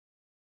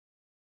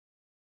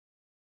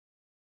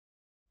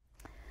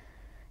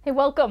Hey,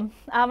 welcome.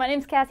 My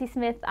name's Cassie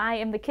Smith. I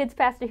am the kids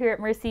pastor here at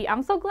Mercy.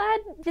 I'm so glad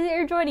that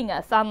you're joining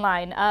us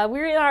online.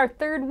 We're in our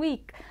third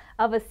week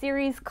of a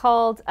series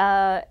called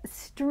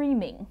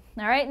Streaming.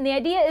 All right, and the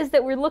idea is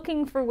that we're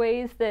looking for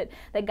ways that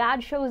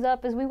God shows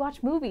up as we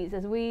watch movies,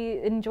 as we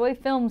enjoy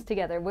films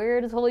together.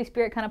 Where does Holy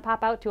Spirit kind of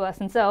pop out to us?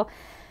 And so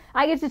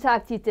I get to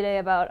talk to you today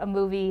about a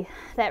movie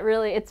that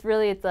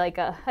it's like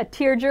a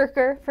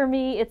tearjerker for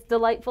me. It's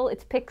delightful.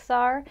 It's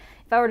Pixar.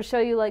 If I were to show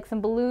you like some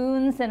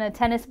balloons and a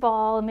tennis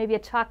ball and maybe a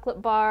chocolate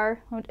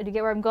bar, do you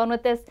get where I'm going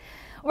with this?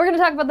 We're going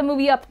to talk about the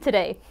movie Up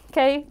today,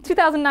 okay?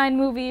 2009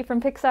 movie from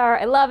Pixar.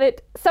 I love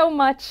it so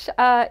much.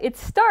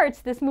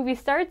 This movie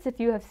starts, if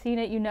you have seen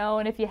it, you know,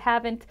 and if you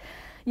haven't,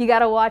 you got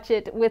to watch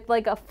it with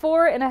like a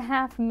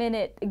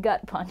 4.5-minute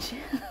gut punch.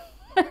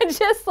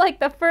 Just like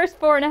the first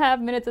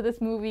 4.5 minutes of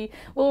this movie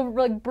will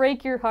like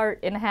break your heart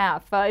in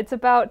half. It's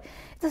a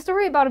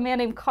story about a man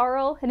named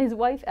Carl and his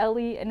wife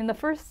Ellie, and in the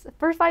first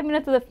 5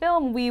 minutes of the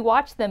film, we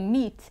watch them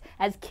meet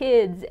as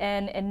kids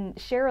and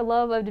share a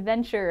love of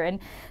adventure, and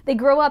they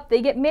grow up,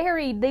 they get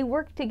married, they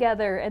work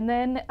together, and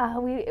then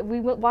we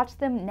watch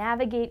them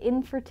navigate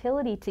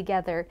infertility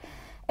together.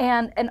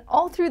 And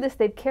all through this,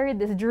 they've carried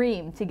this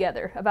dream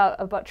together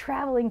about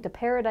traveling to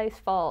Paradise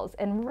Falls.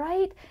 And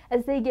right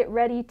as they get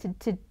ready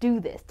to do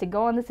this, to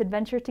go on this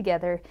adventure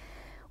together,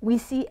 we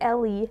see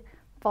Ellie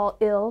fall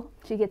ill.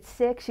 She gets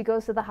sick, she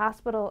goes to the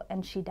hospital,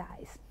 and she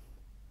dies.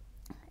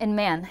 And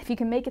man, if you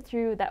can make it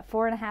through that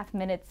 4.5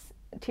 minutes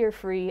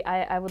tear-free,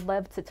 I would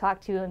love to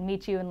talk to you and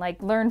meet you and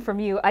like learn from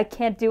you. I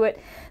can't do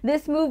it.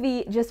 This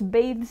movie just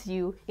bathes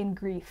you in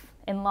grief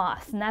and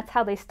loss, and that's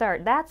how they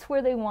start. That's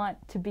where they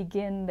want to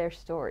begin their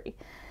story.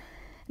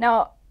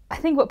 Now, I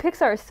think what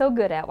Pixar is so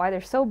good at, why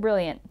they're so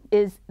brilliant,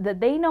 is that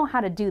they know how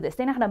to do this.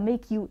 They know how to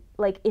make you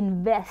like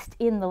invest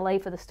in the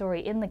life of the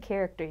story, in the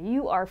character.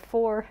 You are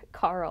for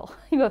Carl.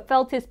 You have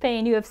felt his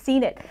pain. You have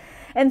seen it.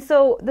 And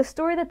so the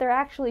story that they're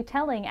actually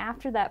telling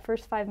after that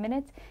first 5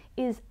 minutes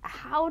is,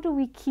 how do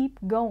we keep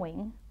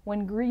going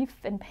when grief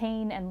and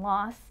pain and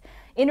loss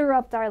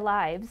interrupt our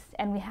lives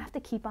and we have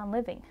to keep on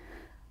living?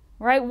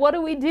 Right? What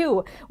do we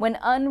do when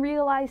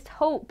unrealized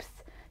hopes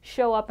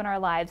show up in our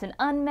lives and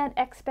unmet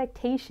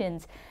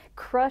expectations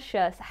crush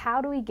us?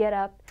 How do we get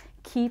up,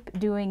 keep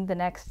doing the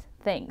next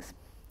things?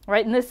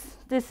 Right? And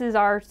this is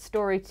our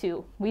story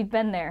too. We've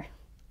been there.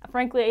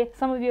 Frankly,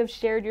 some of you have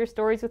shared your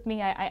stories with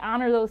me. I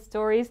honor those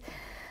stories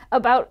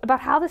about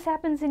how this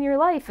happens in your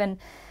life. And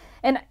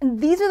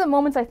these are the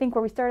moments, I think,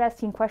 where we start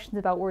asking questions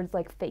about words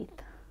like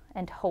faith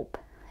and hope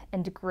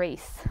and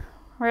grace.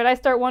 Right? I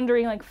start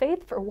wondering, like,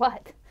 faith for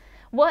what?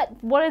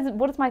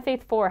 What is my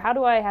faith for? How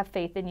do I have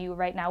faith in you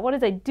right now? What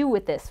does I do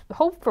with this?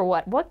 Hope for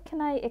what? What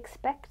can I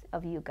expect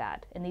of you,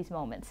 God, in these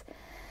moments?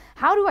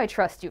 How do I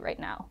trust you right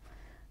now?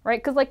 Right?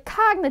 Because like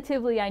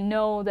cognitively, I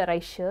know that I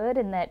should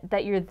and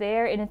that you're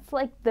there, and it's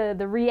like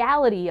the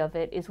reality of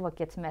it is what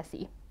gets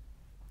messy.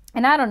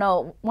 And I don't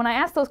know, when I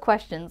ask those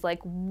questions, like,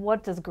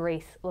 what does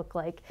grace look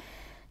like?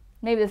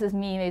 Maybe this is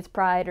me, maybe it's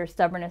pride or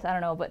stubbornness, I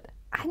don't know, but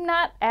I'm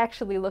not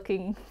actually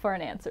looking for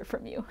an answer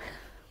from you.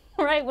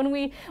 Right? When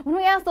we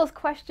ask those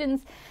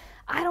questions,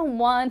 I don't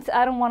want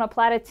a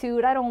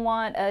platitude, I don't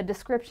want a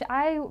description.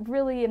 I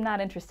really am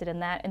not interested in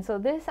that. And so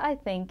this, I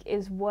think,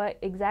 is what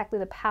exactly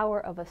the power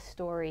of a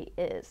story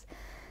is.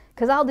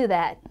 Because I'll do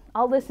that.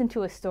 I'll listen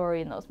to a story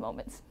in those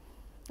moments.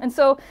 And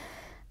so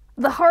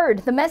the hard,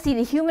 the messy,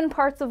 the human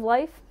parts of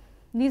life,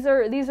 these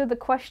are the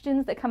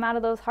questions that come out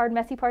of those hard,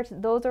 messy parts.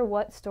 Those are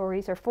what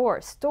stories are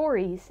for.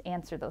 Stories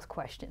answer those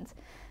questions.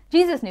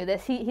 Jesus knew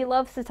this. He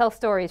loves to tell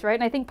stories, right?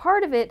 And I think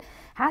part of it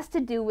has to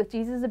do with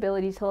Jesus'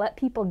 ability to let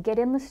people get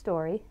in the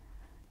story,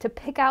 to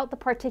pick out the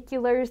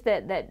particulars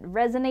that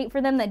resonate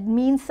for them, that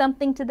mean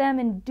something to them,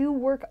 and do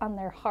work on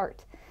their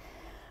heart,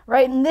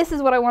 right? And this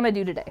is what I want to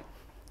do today.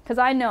 Because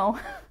I know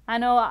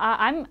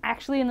I'm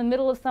actually in the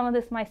middle of some of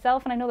this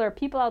myself, and I know there are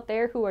people out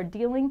there who are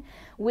dealing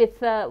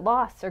with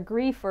loss or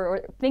grief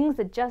or things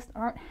that just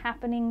aren't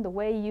happening the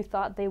way you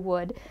thought they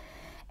would.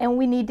 And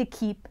we need to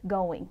keep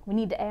going. We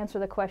need to answer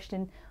the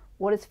question,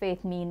 what does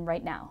faith mean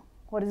right now?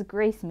 What does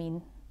grace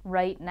mean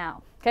right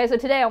now? Okay, so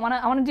today I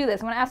want to do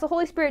this. I want to ask the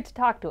Holy Spirit to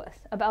talk to us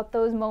about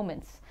those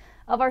moments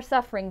of our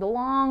suffering, the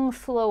long,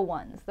 slow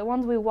ones, the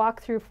ones we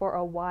walk through for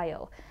a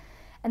while.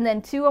 And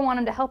then 2, I want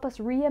him to help us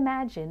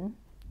reimagine,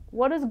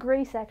 what does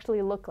grace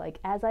actually look like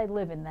as I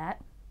live in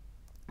that?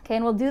 Okay,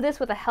 and we'll do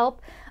this with the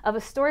help of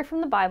a story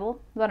from the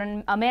Bible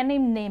about a man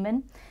named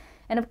Naaman.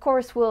 And of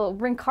course, we'll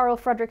bring Carl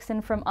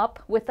Fredrickson from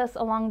Up with us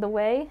along the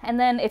way. And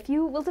then if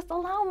you will just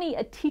allow me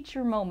a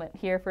teacher moment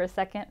here for a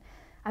second,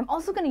 I'm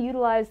also going to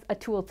utilize a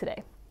tool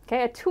today.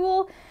 Okay, a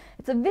tool,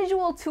 it's a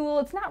visual tool.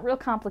 It's not real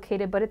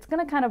complicated, but it's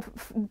going to kind of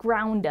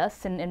ground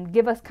us and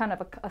give us kind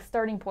of a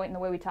starting point in the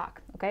way we talk,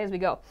 okay, as we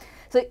go.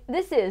 So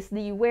this is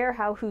the Where,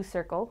 How, Who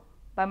Circle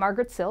by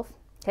Margaret Silf.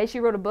 Okay, she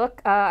wrote a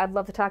book. I'd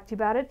love to talk to you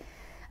about it.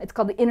 It's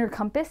called The Inner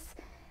Compass.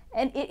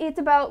 And it's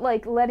about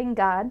like letting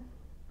God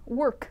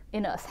work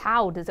in us.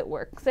 How does it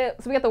work? So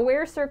we got the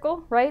where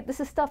circle, right? This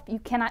is stuff you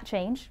cannot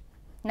change.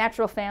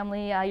 natural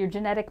family, your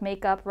genetic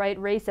makeup, right?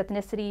 Race,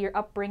 ethnicity, your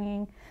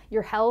upbringing,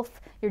 your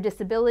health, your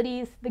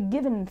disabilities, the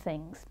given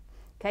things,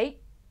 okay?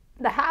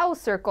 The how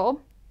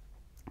circle,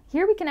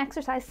 here we can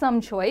exercise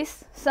some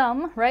choice,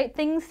 right?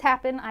 Things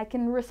happen, I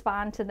can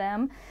respond to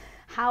them.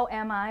 How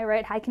am I,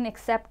 right? I can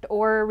accept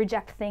or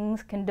reject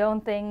things,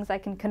 condone things, I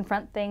can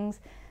confront things,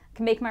 I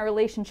can make my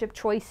relationship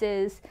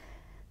choices.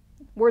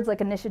 Words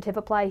like initiative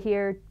apply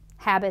here,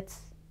 habits,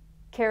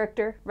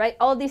 character, right?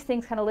 All of these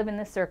things kind of live in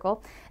this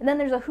circle. And then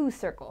there's a who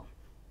circle,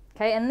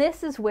 okay? And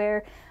this is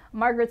where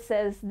Margaret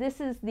says,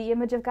 this is the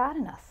image of God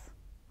in us.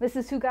 This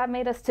is who God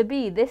made us to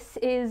be. This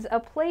is a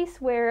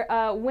place where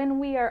when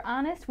we are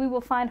honest, we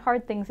will find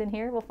hard things in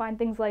here. We'll find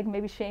things like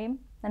maybe shame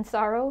and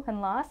sorrow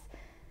and loss.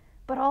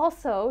 But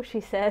also, she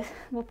says,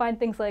 we'll find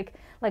things like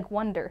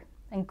wonder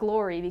and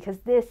glory, because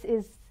this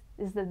is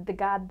the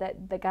God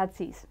that God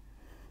sees.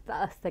 The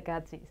us that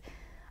God sees.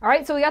 All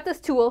right, so we got this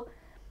tool.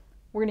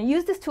 We're going to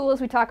use this tool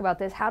as we talk about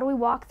this. How do we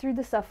walk through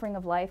the suffering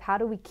of life? How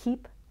do we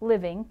keep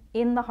living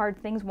in the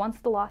hard things once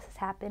the loss has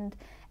happened,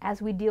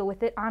 as we deal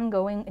with it in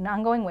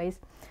ongoing ways?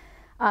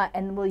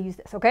 And we'll use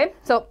this, okay?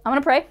 So I'm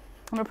going to pray.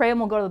 I'm going to pray and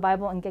we'll go to the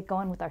Bible and get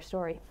going with our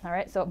story. All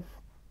right, so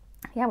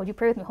yeah, would you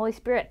pray with me? Holy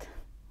Spirit,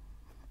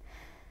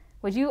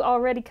 would you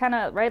already kind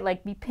of, right,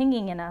 like be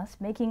pinging in us,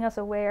 making us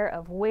aware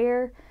of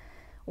where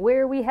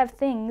we have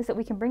things that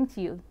we can bring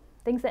to you,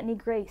 things that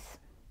need grace,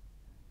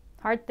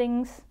 hard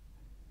things,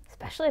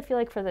 especially I feel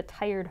like for the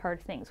tired,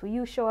 hard things. Will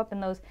you show up in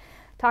those?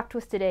 Talk to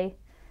us today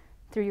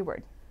through your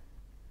word.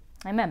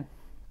 Amen.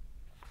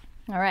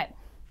 All right.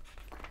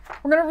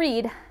 We're going to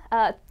read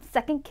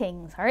 2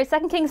 Kings. All right,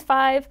 2 Kings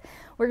 5.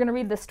 We're going to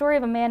read the story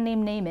of a man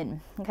named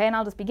Naaman. Okay, and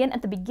I'll just begin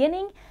at the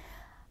beginning.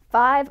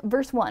 5,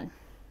 verse 1.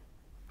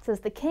 It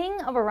says, the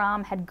king of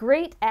Aram had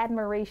great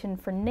admiration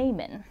for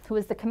Naaman, who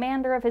was the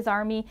commander of his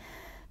army,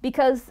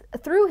 because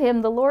through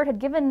him the Lord had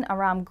given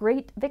Aram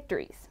great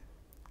victories.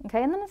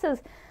 Okay, and then it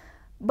says,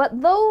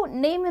 but though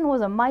Naaman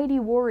was a mighty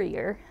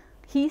warrior,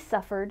 he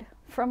suffered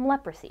from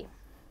leprosy.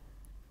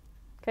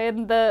 Okay,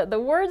 and the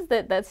words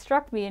that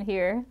struck me in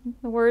here,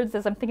 the words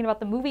as I'm thinking about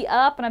the movie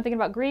Up and I'm thinking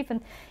about grief,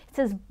 and it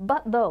says,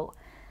 but though,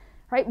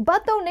 right?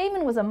 But though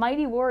Naaman was a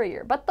mighty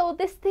warrior, but though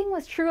this thing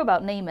was true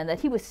about Naaman,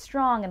 that he was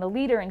strong and a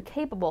leader and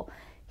capable,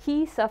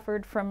 he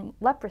suffered from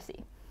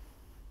leprosy.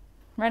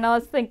 Right, now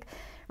let's think,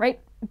 right?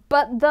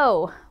 But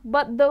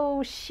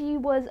though she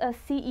was a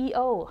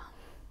CEO,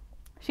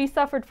 she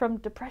suffered from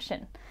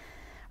depression,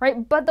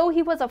 right? But though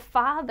he was a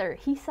father,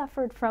 he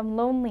suffered from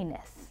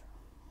loneliness.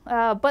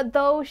 But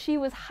though she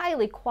was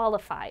highly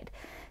qualified,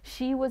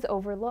 she was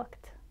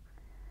overlooked.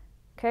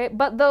 Okay,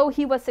 but though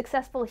he was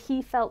successful,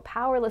 he felt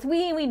powerless.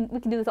 We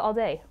can do this all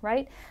day,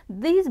 right?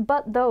 These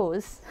but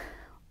those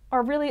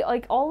are really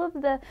like all of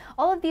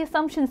the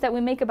assumptions that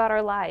we make about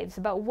our lives,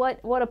 about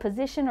what a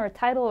position or a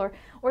title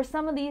or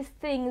some of these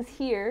things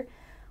here,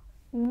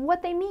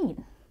 what they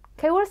mean.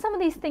 Okay, what do some of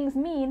these things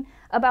mean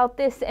about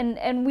this?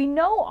 And we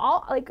know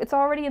all, like, it's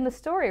already in the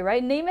story,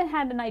 right? Naaman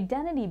had an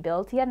identity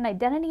built. He had an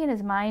identity in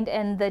his mind,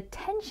 and the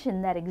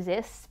tension that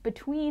exists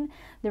between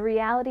the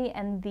reality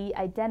and the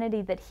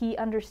identity that he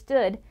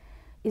understood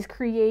is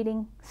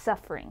creating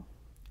suffering,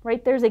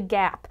 right? There's a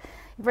gap,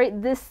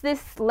 right? This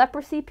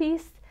leprosy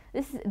piece,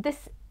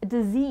 this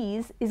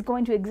disease is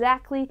going to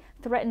exactly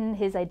threaten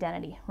his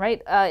identity,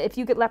 right? If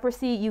you get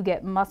leprosy, you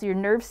get muscle, your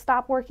nerves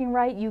stop working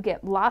right, you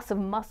get loss of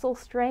muscle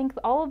strength,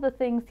 all of the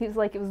things. He's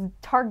like, it was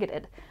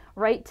targeted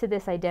right to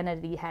this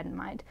identity he had in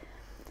mind.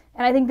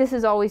 And I think this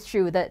is always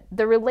true, that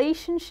the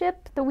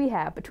relationship that we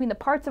have between the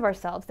parts of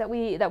ourselves that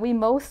we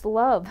most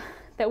love,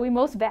 that we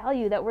most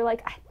value, that we're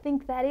like, I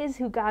think that is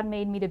who God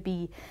made me to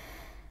be,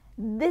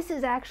 this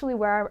is actually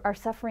where our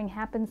suffering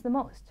happens the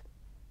most.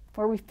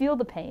 Where we feel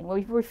the pain,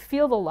 where we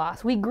feel the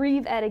loss. We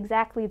grieve at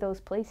exactly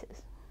those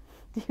places.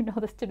 Do you know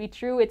this to be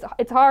true?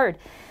 It's hard.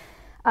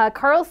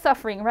 Carl's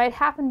suffering, right,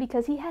 happened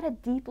because he had a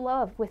deep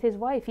love with his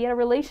wife. He had a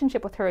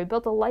relationship with her. He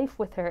built a life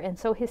with her. And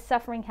so his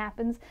suffering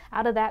happens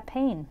out of that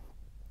pain.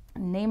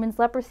 Naaman's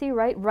leprosy,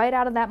 right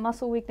out of that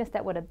muscle weakness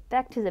that would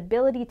affect his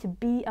ability to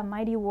be a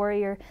mighty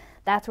warrior.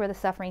 That's where the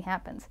suffering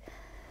happens.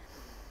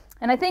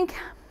 And I think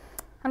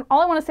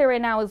all I want to say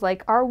right now is,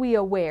 like, are we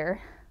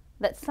aware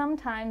that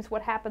sometimes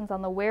what happens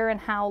on the where and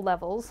how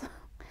levels,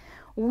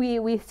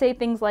 we say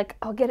things like,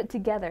 I'll get it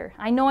together.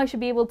 I know I should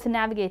be able to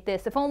navigate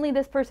this. If only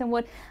this person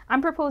would. I'm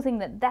proposing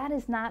that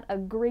is not a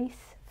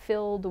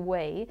grace-filled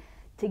way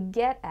to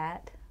get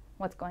at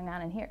what's going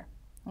on in here.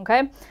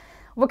 Okay?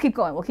 We'll keep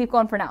going. We'll keep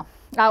going for now.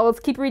 Let's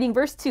keep reading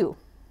verse 2.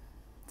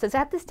 It says,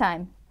 at this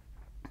time,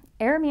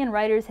 Aramean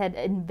riders had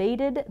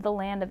invaded the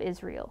land of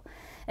Israel.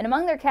 And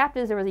among their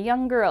captives there was a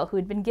young girl who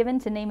had been given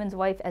to Naaman's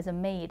wife as a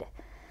maid.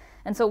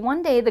 And so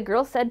one day the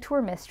girl said to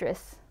her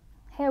mistress,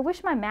 hey, I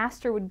wish my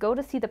master would go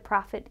to see the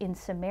prophet in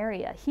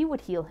Samaria. He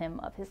would heal him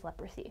of his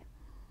leprosy.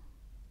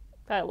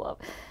 I love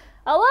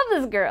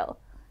this girl.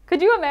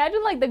 Could you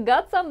imagine, like, the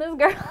guts on this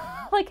girl?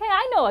 Like, hey,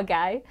 I know a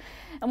guy.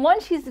 And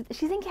one, she's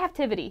in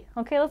captivity.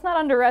 Okay, let's not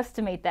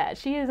underestimate that.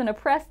 She is an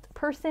oppressed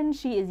person.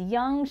 She is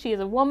young. She is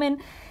a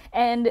woman.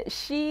 And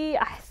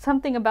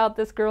something about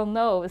this girl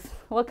knows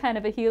what kind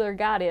of a healer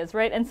God is,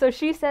 right? And so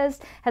she has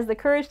the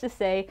courage to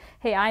say,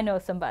 hey, I know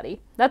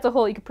somebody. You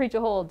could preach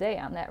a whole day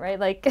on that, right?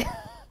 Like,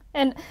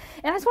 and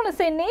I just want to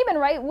say, Naaman,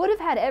 right, would have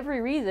had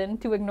every reason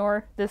to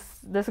ignore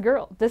this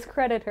girl,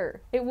 discredit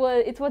her.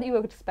 It's what you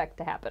would expect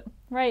to happen,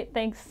 right?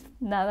 Thanks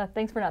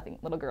for nothing,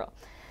 little girl.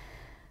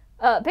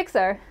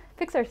 Pixar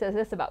says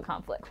this about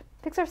conflict.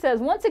 Pixar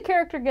says, once a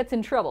character gets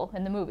in trouble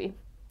in the movie,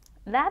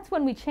 that's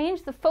when we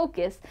change the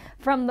focus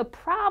from the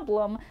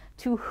problem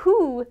to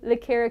who the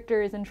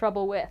character is in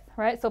trouble with,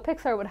 right? So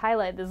Pixar would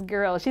highlight this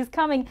girl. She's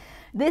coming.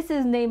 This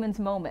is Naaman's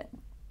moment.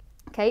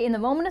 Okay, in the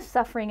moment of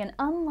suffering, an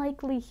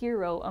unlikely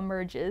hero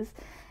emerges.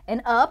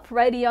 And a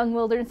young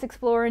wilderness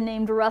explorer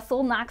named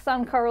Russell knocks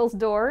on Carl's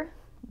door,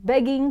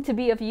 begging to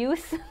be of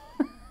use.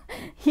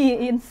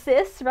 He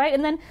insists, right?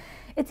 And then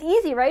it's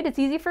easy, right? It's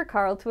easy for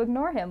Carl to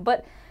ignore him.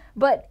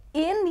 But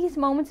in these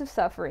moments of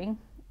suffering,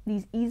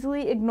 these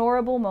easily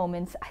ignorable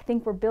moments, I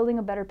think we're building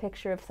a better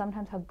picture of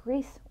sometimes how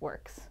grace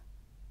works.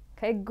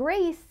 Okay,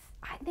 grace,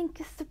 I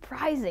think, is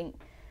surprising,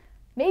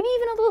 maybe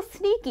even a little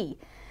sneaky,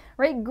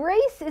 right?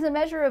 Grace is a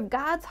measure of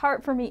God's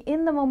heart for me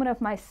in the moment of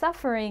my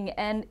suffering,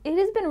 and it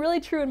has been really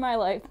true in my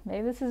life,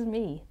 maybe this is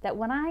me, that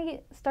when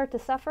I start to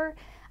suffer,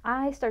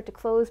 I start to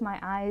close my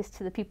eyes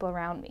to the people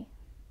around me,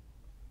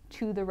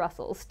 to the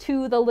Russells,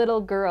 to the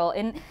little girl.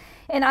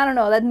 And I don't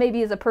know, that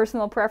maybe is a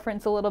personal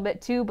preference a little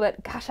bit too,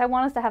 but gosh, I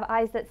want us to have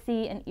eyes that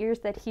see and ears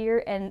that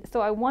hear. And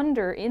so I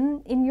wonder,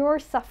 in your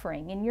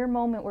suffering, in your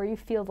moment where you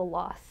feel the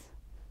loss,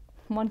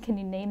 one, can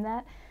you name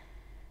that?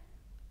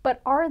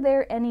 But are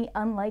there any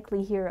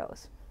unlikely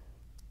heroes?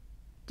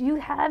 Do you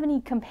have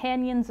any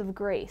companions of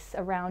grace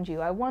around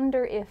you? I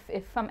wonder if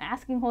I'm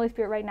asking Holy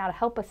Spirit right now to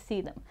help us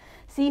see them,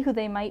 see who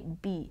they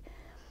might be.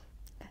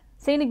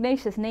 St.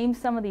 Ignatius names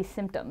some of these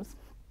symptoms.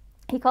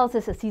 He calls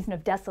this a season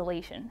of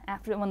desolation,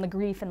 when the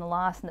grief and the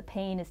loss and the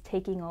pain is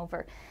taking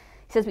over.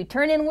 He says we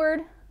turn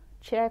inward,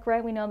 check,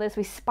 right? We know this.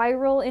 We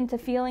spiral into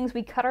feelings.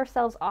 We cut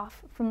ourselves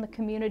off from the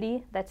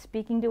community that's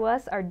speaking to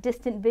us. Our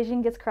distant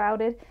vision gets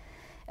crowded.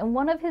 And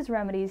one of his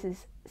remedies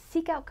is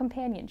seek out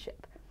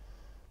companionship.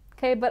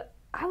 Okay, but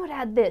I would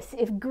add this.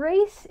 If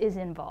grace is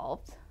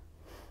involved,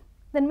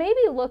 then maybe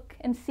look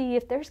and see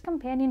if there's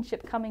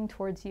companionship coming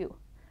towards you.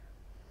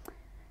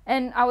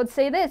 And I would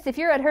say this, if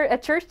you're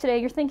at church today,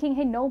 you're thinking,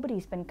 hey,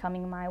 nobody's been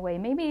coming my way.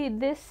 Maybe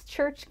this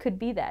church could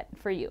be that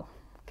for you.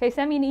 Okay,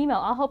 send me an email.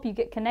 I'll help you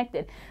get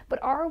connected.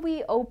 But are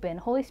we open?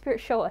 Holy Spirit,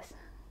 show us.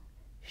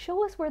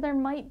 Show us where there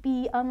might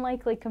be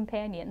unlikely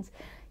companions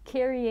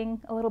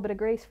carrying a little bit of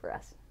grace for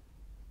us.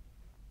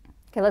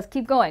 Okay, let's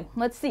keep going.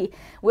 Let's see.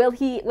 Will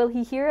he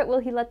hear it? Will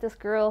he let this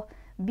girl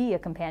be a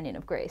companion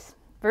of grace?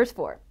 Verse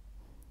 4.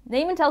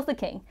 Naaman tells the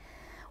king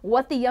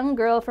what the young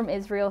girl from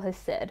Israel has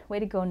said. Way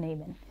to go,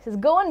 Naaman. He says,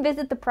 go and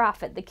visit the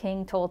prophet, the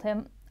king told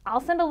him. I'll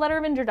send a letter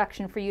of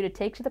introduction for you to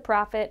take to the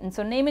prophet. And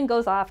so Naaman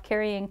goes off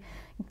carrying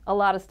a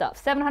lot of stuff.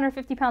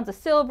 750 pounds of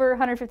silver,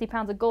 150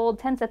 pounds of gold,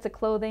 10 sets of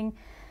clothing.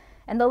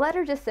 And the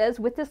letter just says,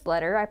 with this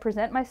letter, I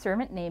present my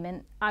servant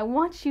Naaman. I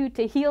want you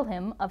to heal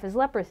him of his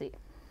leprosy.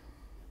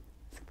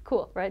 It's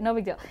cool, right? No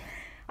big deal.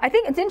 I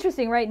think it's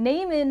interesting, right?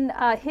 Naaman,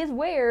 his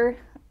wear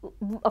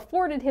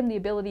afforded him the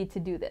ability to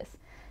do this.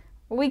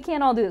 We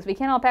can't all do this. We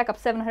can't all pack up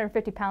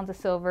 750 pounds of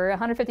silver,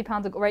 150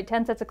 pounds of, right,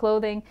 10 sets of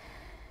clothing.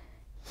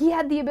 He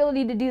had the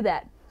ability to do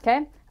that,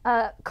 okay?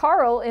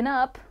 Carl in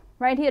Up,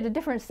 right, he had a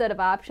different set of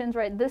options,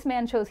 right? This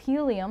man chose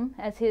helium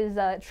as his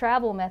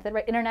travel method,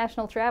 right?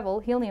 International travel,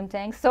 helium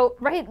tanks. So,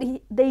 right,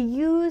 they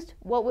used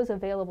what was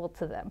available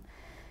to them,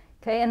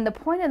 okay? And the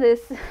point of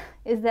this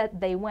is that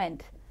they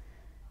went.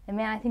 And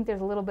man, I think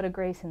there's a little bit of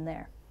grace in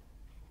there,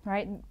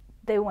 right?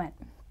 They went.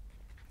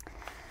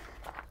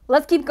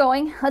 Let's keep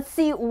going. Let's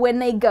see when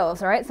they go.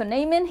 All right, so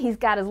Naaman, he's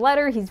got his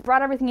letter. He's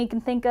brought everything he can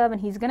think of,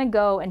 and he's going to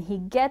go, and he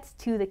gets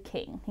to the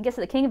king. He gets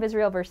to the king of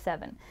Israel, verse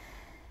 7.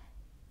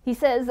 He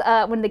says,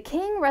 when the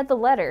king read the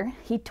letter,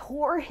 he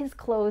tore his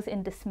clothes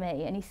in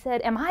dismay, and he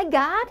said, am I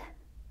God,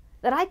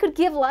 that I could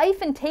give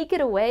life and take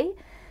it away?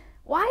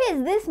 Why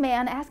is this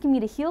man asking me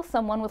to heal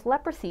someone with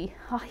leprosy?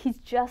 Oh, he's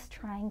just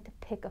trying to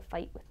pick a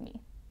fight with me.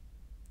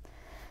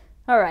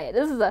 All right,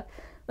 this is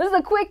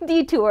a quick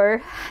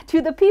detour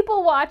to the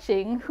people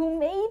watching who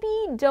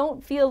maybe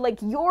don't feel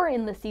like you're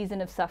in the season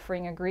of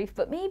suffering or grief,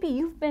 but maybe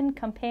you've been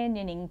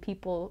companioning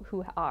people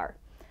who are.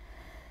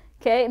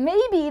 Okay,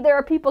 maybe there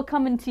are people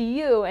coming to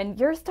you and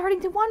you're starting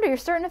to wonder, you're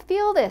starting to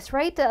feel this,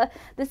 right?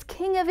 This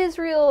king of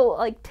Israel,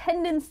 like,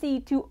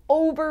 tendency to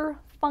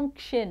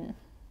over-function.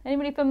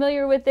 Anybody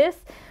familiar with this,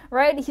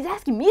 right? He's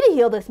asking me to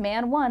heal this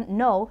man. One,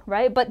 no,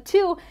 right? But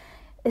two,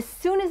 as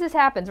soon as this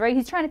happens, right,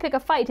 he's trying to pick a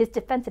fight, his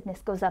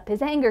defensiveness goes up,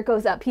 his anger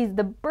goes up.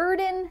 The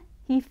burden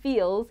he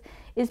feels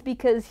is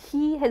because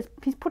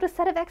he's put a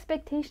set of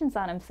expectations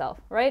on himself,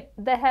 right,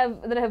 that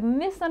have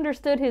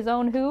misunderstood his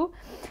own who,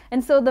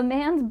 and so the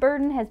man's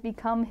burden has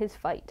become his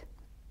fight.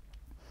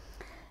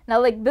 Now,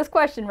 like this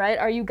question, right,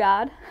 are you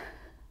God?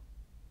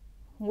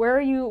 Where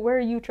are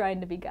you trying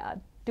to be God?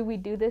 Do we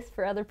do this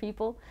for other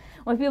people?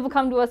 When people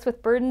come to us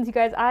with burdens, you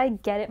guys, I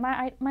get it.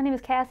 My name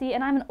is Cassie,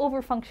 and I'm an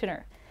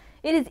overfunctioner.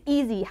 It is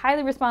easy,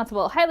 highly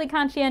responsible, highly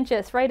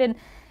conscientious, right? And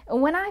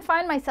when I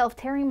find myself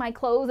tearing my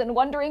clothes and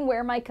wondering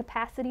where my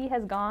capacity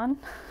has gone,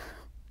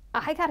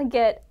 I got to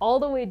get all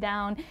the way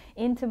down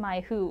into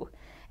my who.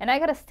 And I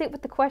got to sit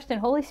with the question,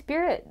 Holy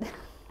Spirit,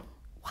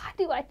 why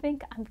do I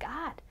think I'm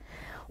God?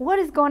 What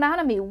is going on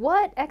in me?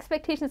 What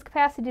expectations,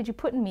 capacity did you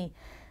put in me?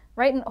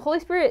 Right? And Holy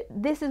Spirit,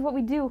 this is what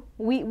we do.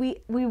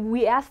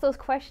 We ask those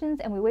questions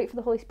and we wait for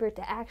the Holy Spirit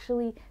to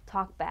actually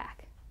talk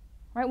back.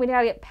 Right? We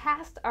gotta get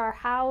past our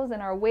hows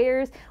and our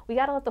wheres. We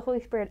gotta let the Holy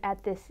Spirit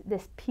at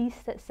this piece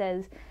that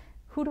says,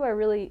 who do I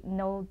really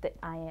know that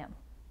I am?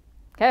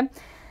 Okay?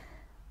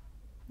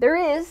 There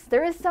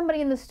is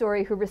somebody in the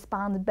story who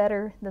responds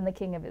better than the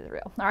king of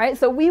Israel. All right,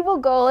 so we will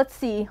go, let's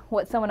see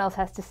what someone else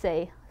has to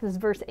say. This is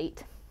verse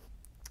 8.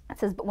 It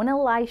says, but when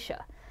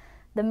Elisha,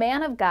 the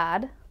man of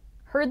God,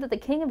 heard that the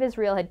king of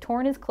Israel had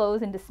torn his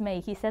clothes in dismay,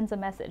 he sends a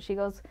message. He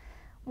goes,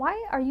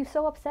 why are you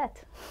so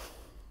upset?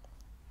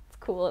 It's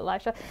cool,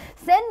 Elisha.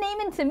 Send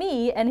Naaman to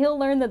me, and he'll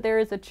learn that there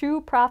is a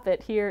true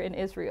prophet here in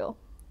Israel.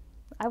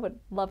 I would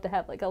love to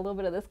have like a little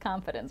bit of this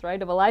confidence,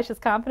 right, of Elisha's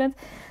confidence.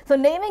 So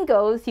Naaman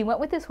goes, he went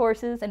with his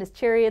horses and his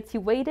chariots. He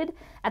waited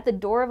at the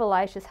door of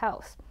Elisha's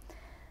house.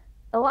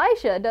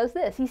 Elisha does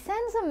this. He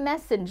sends a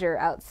messenger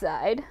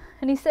outside,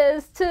 and he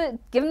says to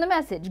give him the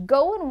message,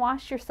 go and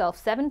wash yourself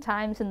 7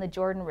 times in the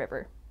Jordan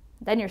River.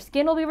 Then your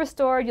skin will be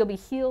restored. You'll be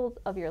healed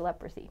of your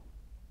leprosy.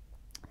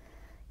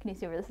 Can you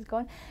see where this is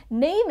going?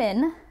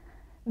 Naaman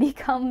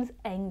becomes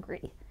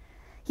angry.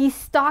 He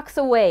stalks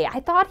away. I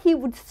thought he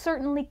would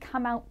certainly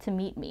come out to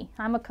meet me.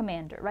 I'm a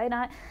commander,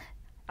 right?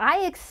 I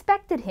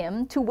expected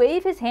him to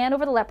wave his hand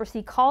over the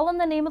leprosy, call on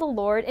the name of the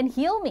Lord, and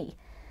heal me.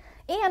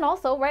 And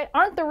also, right,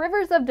 aren't the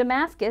rivers of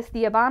Damascus,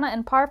 the Abana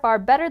and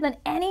Parfar, better than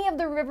any of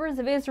the rivers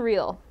of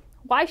Israel?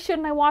 Why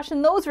shouldn't I wash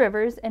in those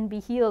rivers and be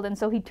healed? And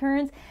so he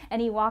turns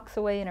and he walks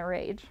away in a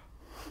rage.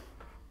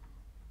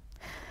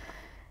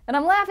 And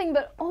I'm laughing,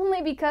 but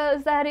only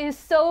because that is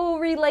so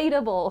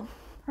relatable.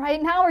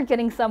 Right now we're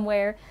getting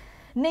somewhere.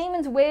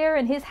 Naaman's where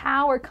and his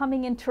how are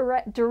coming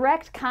into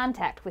direct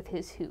contact with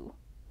his who.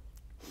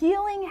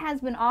 Healing has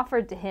been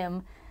offered to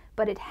him,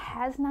 but it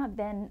has not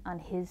been on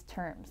his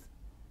terms.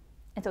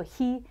 And so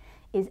he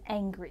is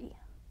angry.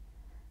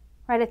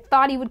 Right? I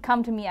thought he would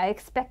come to me. I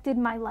expected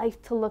my life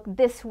to look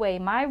this way.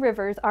 My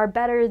rivers are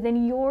better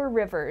than your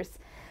rivers.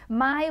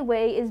 My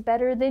way is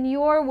better than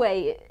your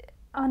way.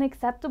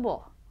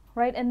 Unacceptable.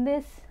 Right? And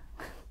this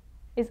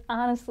is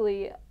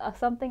honestly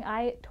something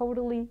I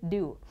totally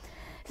do.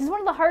 This is one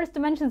of the hardest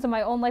dimensions of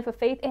my own life of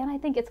faith, and I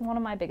think it's one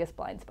of my biggest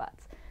blind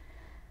spots.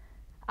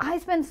 I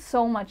spend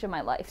so much of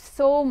my life,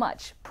 so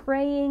much,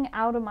 praying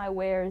out of my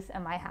wheres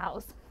and my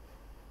hows.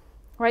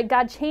 Right?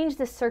 God, change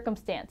this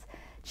circumstance,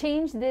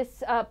 change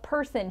this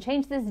person,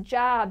 change this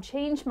job,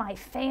 change my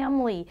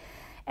family.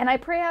 And I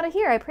pray out of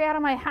here. I pray out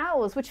of my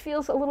house, which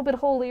feels a little bit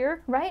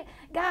holier, right?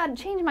 God,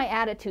 change my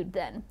attitude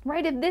then,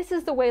 right? If this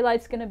is the way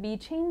life's going to be,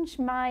 change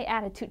my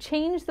attitude.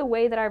 Change the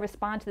way that I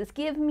respond to this.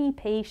 Give me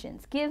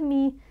patience. Give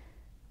me,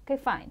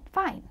 okay, fine.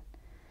 Okay,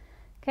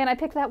 and I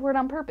picked that word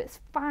on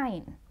purpose.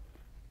 Fine.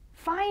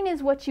 Fine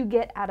is what you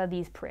get out of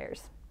these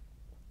prayers.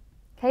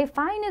 Okay,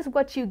 fine is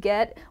what you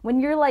get when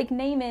you're like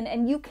Naaman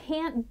and you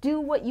can't do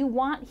what you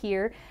want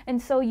here,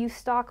 and so you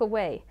stalk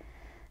away.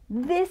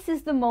 This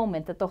is the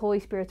moment that the Holy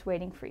Spirit's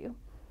waiting for you.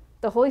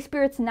 The Holy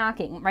Spirit's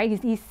knocking, right?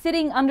 He's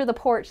sitting under the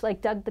porch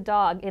like Doug the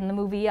dog in the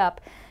movie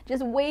Up,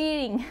 just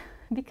waiting,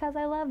 because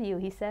I love you,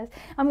 he says.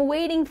 I'm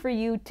waiting for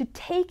you to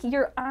take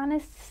your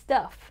honest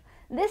stuff,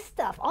 this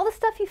stuff, all the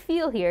stuff you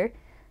feel here,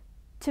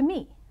 to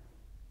me,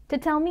 to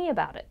tell me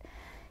about it.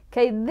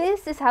 Okay,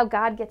 this is how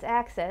God gets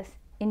access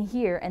in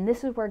here, and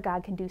this is where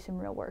God can do some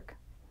real work.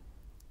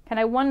 And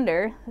I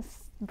wonder,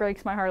 this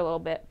breaks my heart a little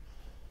bit,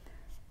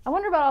 I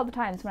wonder about all the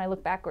times when I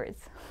look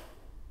backwards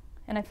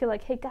and I feel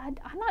like, hey God,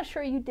 I'm not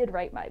sure you did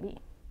right by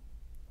me.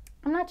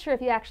 I'm not sure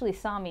if you actually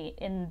saw me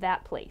in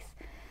that place.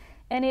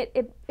 And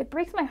it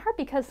breaks my heart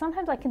because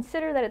sometimes I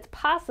consider that it's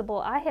possible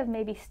I have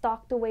maybe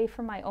stalked away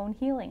from my own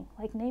healing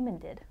like Naaman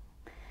did.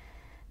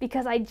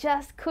 Because I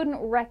just couldn't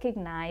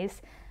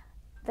recognize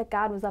that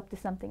God was up to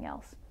something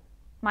else.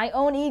 My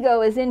own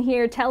ego is in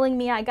here telling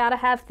me I gotta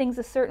have things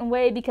a certain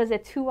way because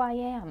it's who I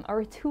am,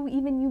 or it's who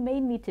even you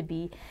made me to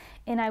be.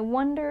 And I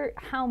wonder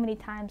how many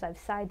times I've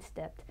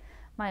sidestepped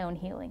my own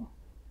healing.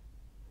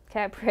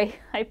 Okay,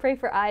 I pray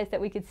for eyes that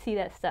we could see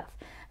that stuff.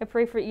 I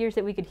pray for ears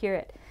that we could hear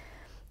it.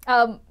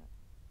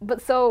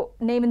 But so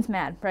Naaman's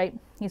mad, right?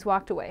 He's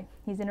walked away.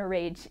 He's in a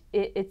rage.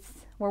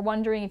 We're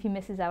wondering if he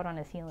misses out on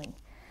his healing.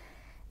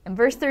 In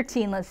verse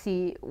 13, let's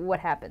see what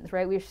happens,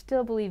 right? We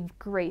still believe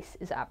grace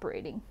is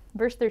operating.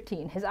 Verse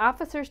 13, his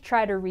officers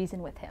try to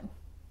reason with him.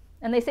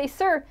 And they say,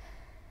 sir,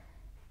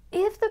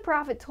 if the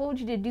prophet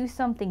told you to do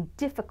something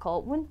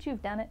difficult, wouldn't you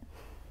have done it?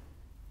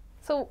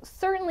 So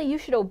certainly you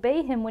should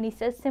obey him when he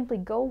says simply,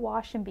 go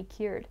wash and be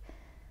cured.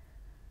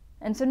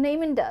 And so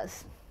Naaman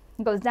does.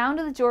 He goes down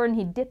to the Jordan,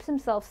 he dips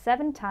himself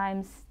 7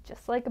 times,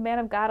 just like a man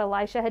of God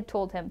Elisha had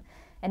told him,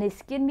 and his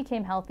skin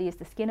became healthy as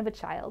the skin of a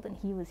child, and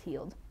he was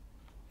healed.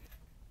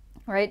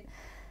 Right?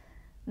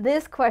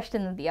 This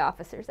question that the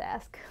officers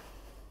ask,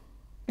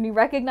 can you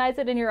recognize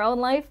it in your own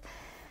life?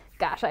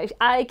 Gosh,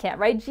 I can't,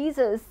 right?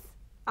 Jesus,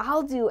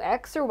 I'll do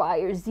X or Y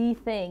or Z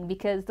thing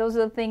because those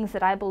are the things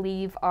that I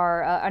believe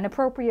are an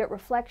appropriate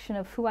reflection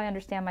of who I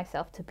understand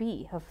myself to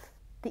be, of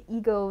the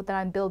ego that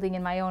I'm building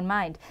in my own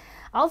mind.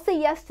 I'll say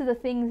yes to the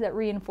things that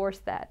reinforce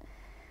that.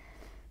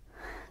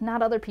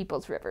 Not other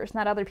people's rivers,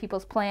 not other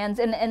people's plans.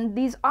 And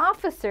these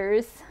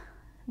officers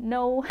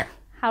know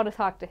how to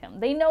talk to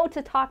him. They know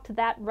to talk to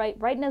that right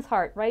in his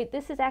heart, right?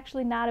 This is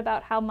actually not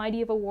about how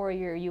mighty of a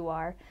warrior you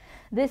are.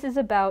 This is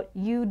about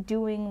you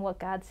doing what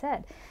God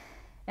said.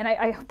 And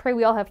I pray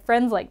we all have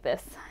friends like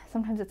this.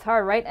 Sometimes it's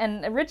hard, right?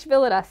 And Rich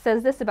Villada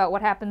says this about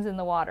what happens in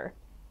the water.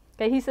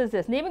 Okay, he says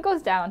this, Naaman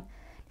goes down.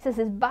 He says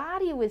his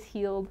body was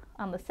healed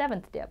on the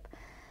 7th dip,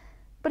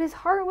 but his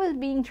heart was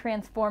being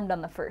transformed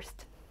on the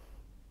 1st.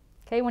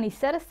 Okay, when he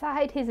set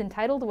aside his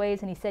entitled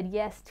ways and he said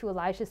yes to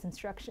Elisha's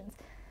instructions,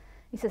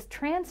 he says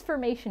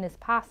transformation is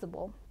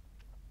possible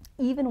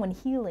even when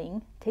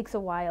healing takes a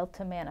while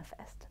to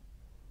manifest.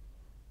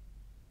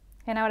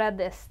 And I would add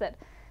this, that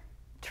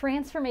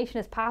transformation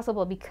is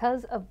possible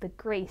because of the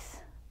grace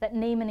that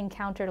Naaman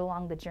encountered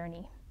along the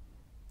journey.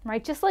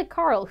 Right? Just like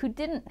Carl, who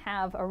didn't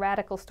have a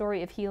radical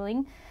story of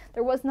healing.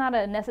 There was not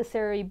a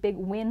necessary big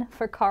win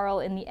for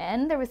Carl in the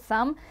end. There was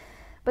some.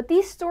 But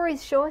these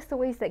stories show us the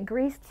ways that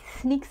grace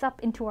sneaks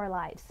up into our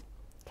lives.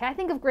 Okay, I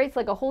think of grace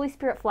like a Holy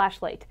Spirit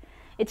flashlight.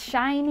 It's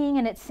shining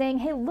and it's saying,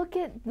 hey, look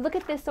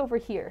at this over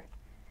here.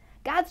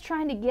 God's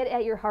trying to get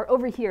at your heart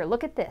over here.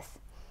 Look at this.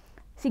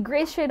 See,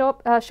 grace showed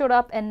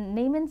up and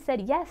Naaman said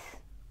yes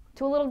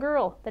to a little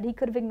girl that he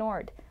could have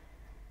ignored.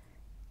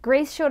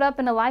 Grace showed up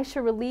and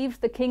Elisha relieved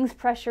the king's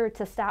pressure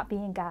to stop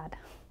being God.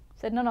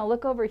 Said, no,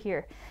 look over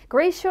here.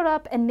 Grace showed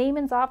up and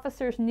Naaman's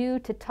officers knew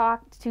to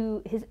talk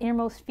to his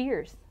innermost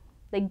fears.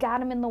 They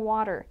got him in the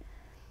water.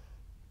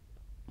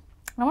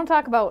 I want to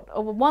talk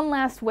about one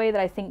last way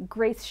that I think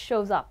grace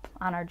shows up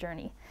on our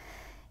journey.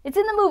 It's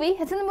in the movie.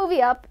 It's in the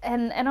movie Up,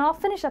 and I'll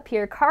finish up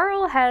here.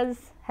 Carl has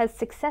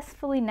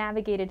successfully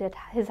navigated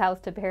his house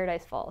to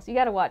Paradise Falls. You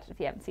got to watch it if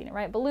you haven't seen it,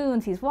 right?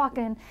 Balloons, he's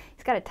walking,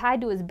 he's got it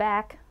tied to his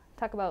back.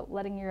 Talk about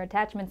letting your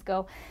attachments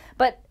go.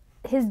 But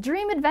his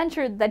dream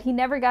adventure that he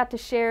never got to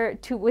share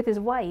with his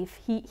wife,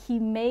 he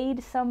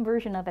made some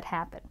version of it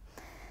happen.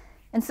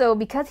 And so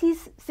because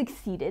he's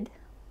succeeded,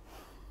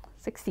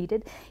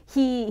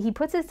 he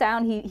puts this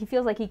down, he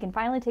feels like he can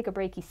finally take a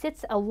break. He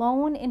sits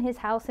alone in his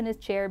house in his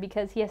chair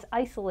because he has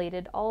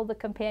isolated all the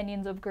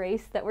companions of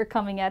grace that were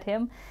coming at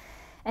him.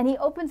 And he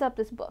opens up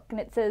this book,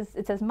 and it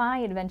says My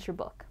Adventure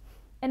Book.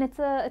 And it's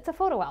a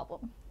photo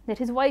album that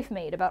his wife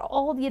made about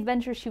all the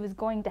adventures she was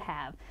going to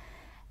have.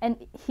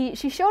 And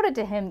she showed it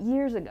to him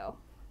years ago,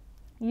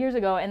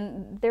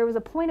 and there was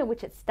a point at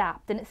which it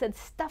stopped, and it said,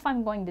 stuff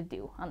I'm going to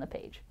do on the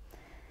page.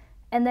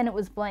 And then it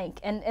was blank.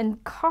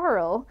 And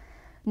Carl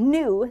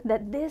knew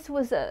that this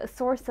was a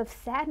source of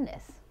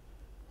sadness,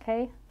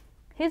 okay?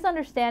 His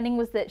understanding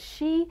was that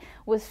she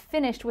was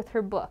finished with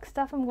her book,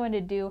 stuff I'm going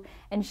to do,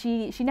 and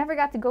she never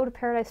got to go to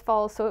Paradise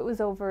Falls, so it was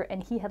over,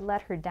 and he had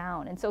let her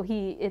down. And so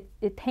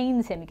it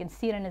pains him. You can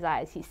see it in his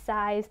eyes. He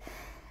sighs,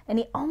 and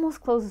he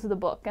almost closes the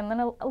book, and then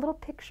a little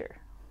picture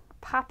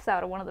pops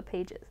out of one of the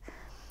pages.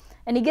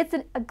 And he gets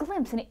a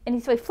glimpse,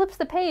 and so he flips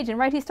the page,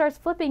 and he starts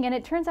flipping, and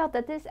it turns out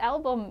that this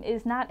album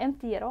is not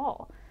empty at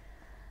all.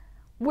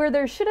 Where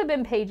there should have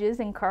been pages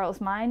in Carl's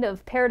mind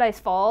of Paradise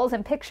Falls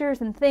and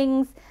pictures and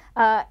things,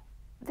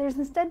 there's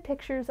instead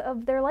pictures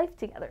of their life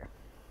together.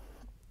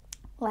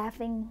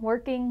 Laughing,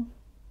 working,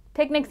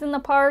 picnics in the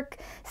park,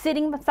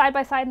 sitting side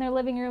by side in their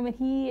living room, and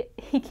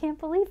he can't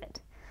believe it.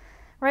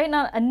 Right?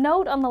 Now, a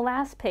note on the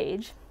last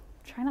page,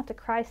 try not to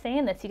cry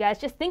saying this, you guys,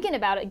 just thinking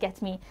about it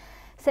gets me,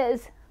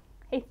 says,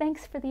 hey,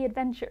 thanks for the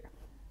adventure.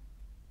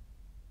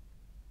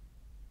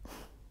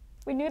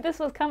 We knew this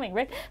was coming,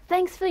 right?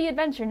 Thanks for the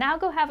adventure. Now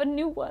go have a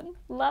new one.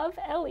 Love,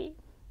 Ellie.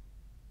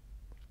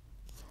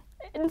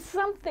 And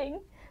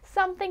something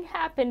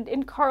happened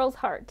in Carl's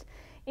heart,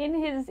 in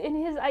his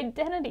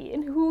identity,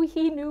 in who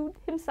he knew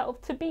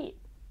himself to be.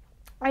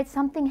 Right?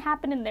 Something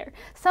happened in there.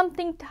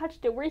 Something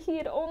touched it where he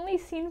had only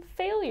seen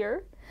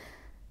failure.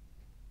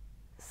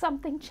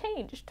 Something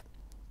changed.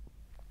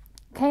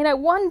 Okay, and I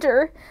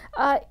wonder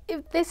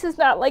if this is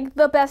not like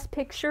the best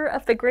picture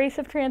of the grace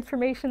of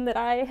transformation that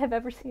I have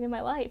ever seen in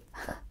my life.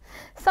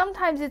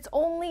 Sometimes it's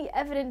only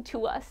evident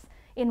to us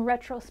in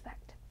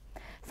retrospect.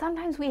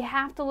 Sometimes we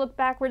have to look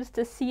backwards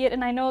to see it,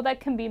 and I know that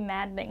can be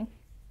maddening.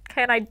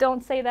 Okay, and I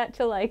don't say that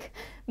to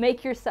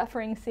make your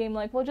suffering seem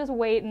like, well, just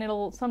wait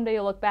and someday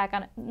you'll look back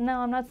on it. No,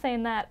 I'm not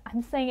saying that.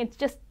 I'm saying it's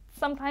just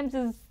sometimes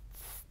is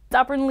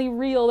stubbornly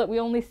real that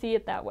we only see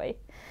it that way.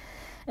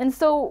 And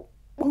so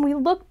when we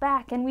look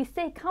back and we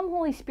say, come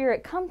Holy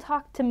Spirit, come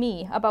talk to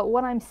me about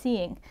what I'm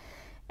seeing,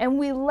 and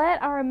we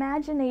let our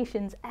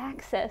imaginations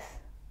access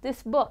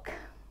this book,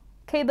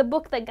 okay, the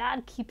book that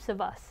God keeps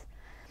of us,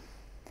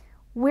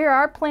 where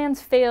our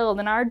plans failed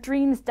and our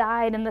dreams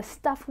died and the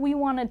stuff we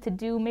wanted to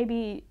do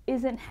maybe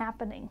isn't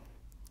happening.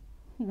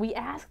 We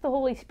ask the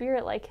Holy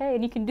Spirit, like, hey,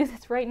 and you can do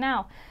this right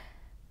now,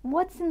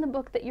 what's in the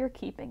book that you're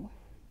keeping?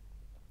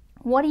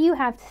 What do you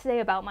have to say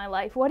about my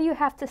life? What do you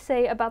have to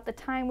say about the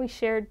time we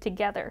shared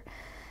together?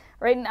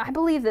 Right? And I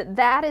believe that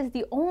that is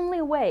the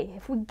only way,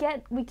 if we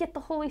get the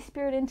Holy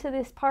Spirit into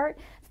this part,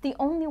 it's the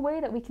only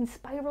way that we can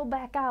spiral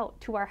back out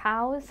to our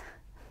hows,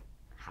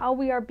 how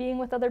we are being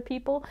with other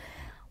people,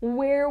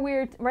 where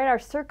we're, right, our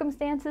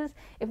circumstances.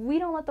 If we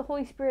don't let the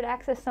Holy Spirit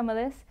access some of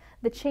this,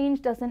 the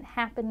change doesn't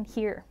happen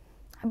here.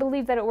 I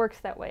believe that it works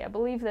that way. I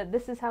believe that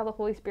this is how the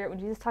Holy Spirit, when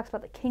Jesus talks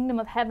about the kingdom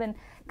of heaven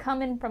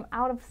coming from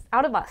out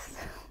of us,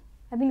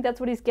 I think that's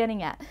what he's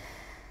getting at.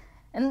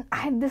 And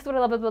this is what I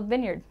love about the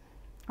Vineyard.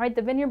 Right?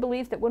 The Vineyard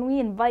believes that when we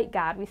invite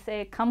God, we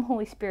say, come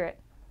Holy Spirit,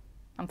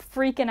 I'm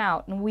freaking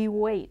out, and we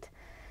wait.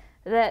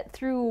 That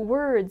through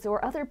words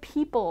or other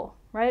people,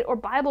 right, or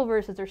Bible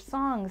verses or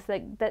songs,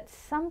 that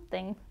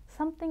something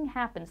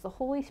happens. The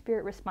Holy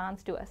Spirit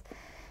responds to us.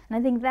 And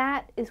I think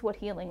that is what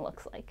healing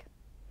looks like.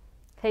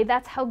 Okay,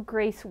 that's how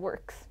grace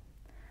works.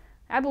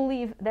 I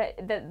believe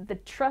that the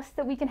trust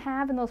that we can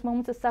have in those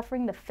moments of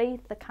suffering, the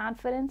faith, the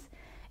confidence,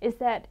 is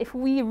that if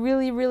we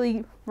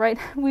really, right,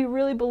 we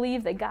really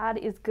believe that God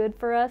is good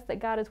for us,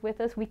 that God is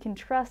with us, we can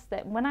trust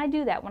that when I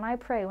do that, when I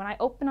pray, when I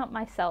open up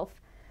myself,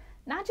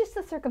 not just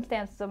the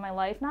circumstances of my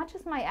life, not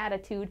just my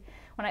attitude,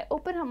 when I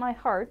open up my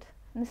heart,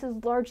 and this is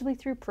largely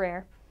through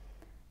prayer,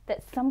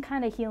 that some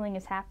kind of healing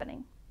is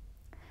happening.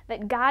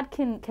 That God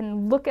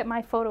can look at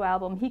my photo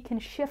album, he can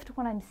shift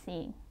what I'm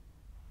seeing.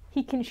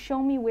 He can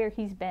show me where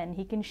he's been.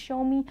 He can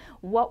show me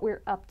what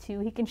we're up to.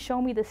 He can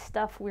show me the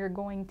stuff we're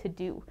going to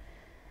do.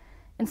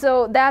 And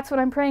so that's what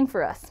I'm praying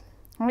for us.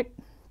 Right?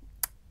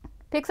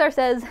 Pixar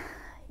says,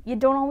 you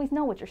don't always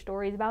know what your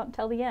story is about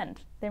until the end.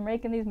 They're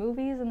making these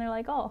movies and they're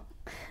like, oh,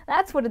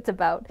 that's what it's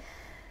about.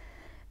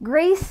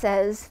 Grace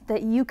says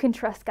that you can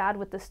trust God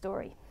with the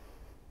story.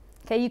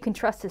 Okay, you can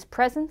trust his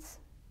presence.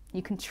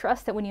 You can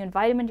trust that when you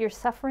invite him into your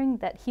suffering,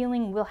 that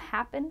healing will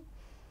happen.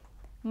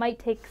 It might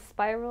take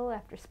spiral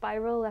after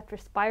spiral after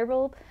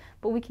spiral,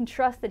 but we can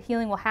trust that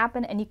healing will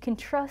happen, and you can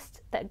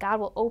trust that God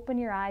will open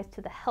your eyes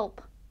to the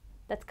help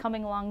that's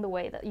coming along the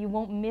way, that you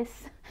won't miss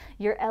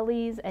your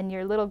Ellies and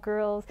your little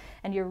girls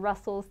and your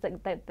Russells,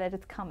 that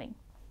it's coming.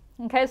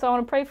 Okay, so I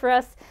want to pray for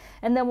us,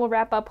 and then we'll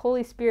wrap up.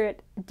 Holy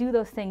Spirit, do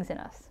those things in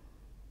us.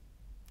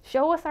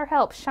 Show us our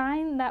help.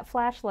 Shine that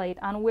flashlight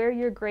on where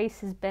your grace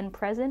has been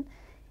present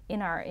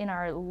in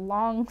our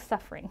long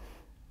suffering.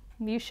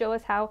 You show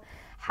us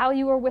how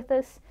you are with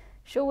us.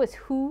 Show us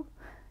who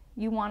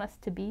you want us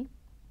to be.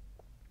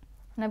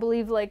 And I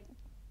believe, like,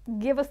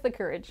 give us the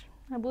courage.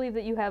 I believe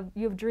that you have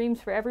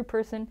dreams for every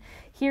person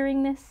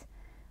hearing this.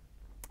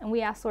 And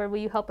we ask, Lord, will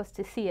you help us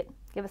to see it?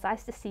 Give us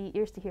eyes to see,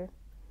 ears to hear.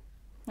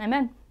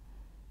 Amen.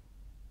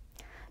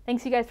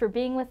 Thanks, you guys, for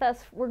being with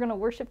us. We're going to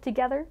worship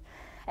together,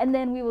 and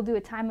then we will do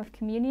a time of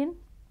communion.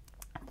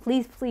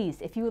 Please,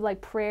 if you would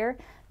like prayer,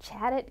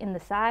 chat it in the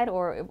side,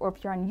 or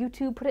if you're on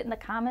YouTube, put it in the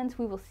comments.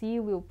 We will see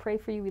you. We will pray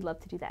for you. We'd love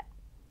to do that.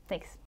 Thanks.